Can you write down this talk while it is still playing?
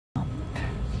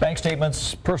Bank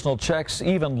statements, personal checks,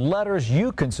 even letters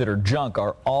you consider junk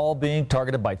are all being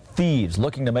targeted by thieves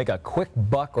looking to make a quick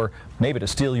buck or maybe to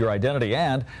steal your identity,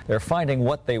 and they're finding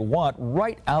what they want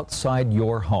right outside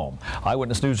your home.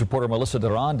 Eyewitness News reporter Melissa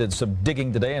Duran did some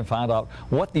digging today and found out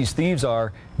what these thieves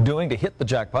are doing to hit the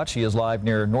jackpot. She is live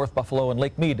near North Buffalo and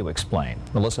Lake Mead to explain.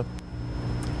 Melissa?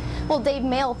 Well, Dave,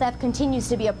 mail theft continues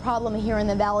to be a problem here in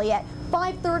the valley. At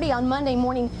 5:30 on Monday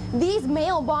morning, these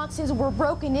mailboxes were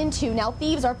broken into. Now,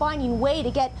 thieves are finding a way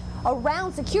to get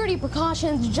around security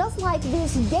precautions just like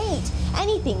this gate.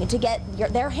 Anything to get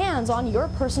their hands on your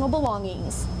personal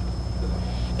belongings.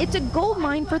 It's a gold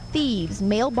mine for thieves.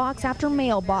 Mailbox after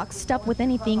mailbox stuffed with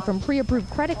anything from pre-approved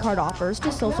credit card offers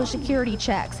to social security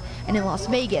checks. And in Las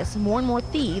Vegas, more and more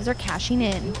thieves are cashing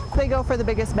in. They go for the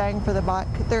biggest bang for the buck.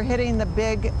 They're hitting the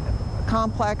big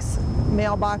complex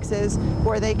mailboxes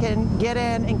where they can get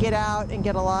in and get out and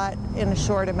get a lot in a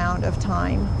short amount of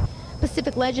time.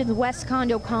 Pacific Legends West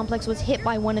condo complex was hit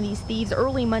by one of these thieves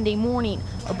early Monday morning.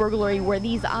 A burglary where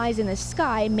these eyes in the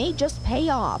sky may just pay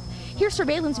off. Here's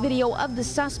surveillance video of the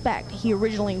suspect. He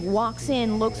originally walks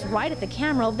in, looks right at the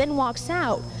camera, then walks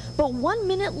out. But 1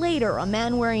 minute later, a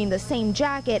man wearing the same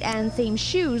jacket and same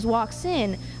shoes walks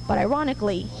in. But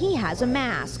ironically, he has a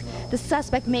mask. The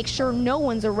suspect makes sure no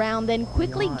one's around, then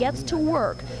quickly gets to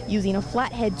work, using a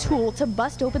flathead tool to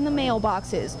bust open the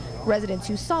mailboxes. Residents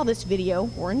who saw this video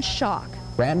were in shock.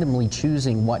 Randomly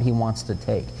choosing what he wants to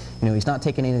take. You know, he's not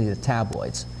taking any of the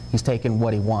tabloids. He's taking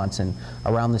what he wants, and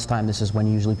around this time, this is when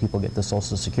usually people get the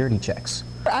Social Security checks.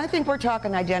 I think we're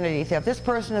talking identity theft. This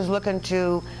person is looking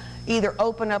to either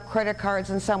open up credit cards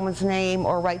in someone's name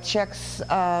or write checks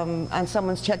on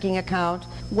someone's checking account.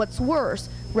 What's worse,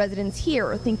 residents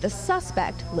here think the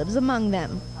suspect lives among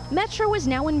them. Metro is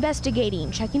now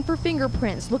investigating, checking for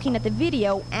fingerprints, looking at the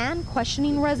video, and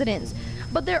questioning residents.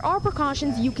 But there are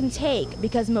precautions you can take.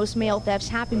 Because most mail thefts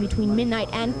happen between midnight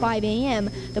and 5 a.m.,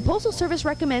 the Postal Service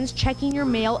recommends checking your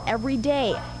mail every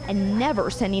day and never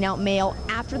sending out mail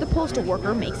after the postal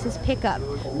worker makes his pickup.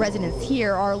 Residents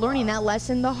here are learning that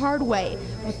lesson the hard way.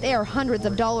 With their hundreds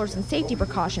of dollars in safety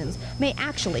precautions, may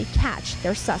actually catch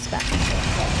their suspect.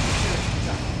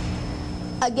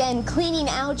 Again, cleaning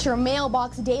out your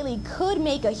mailbox daily could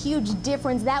make a huge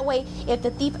difference. That way, if the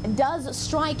thief does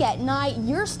strike at night,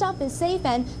 your stuff is safe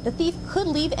and the thief could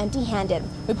leave empty-handed.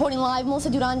 Reporting live, Melissa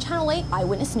Duran, Channel 8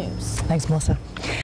 Eyewitness News. Thanks, Melissa.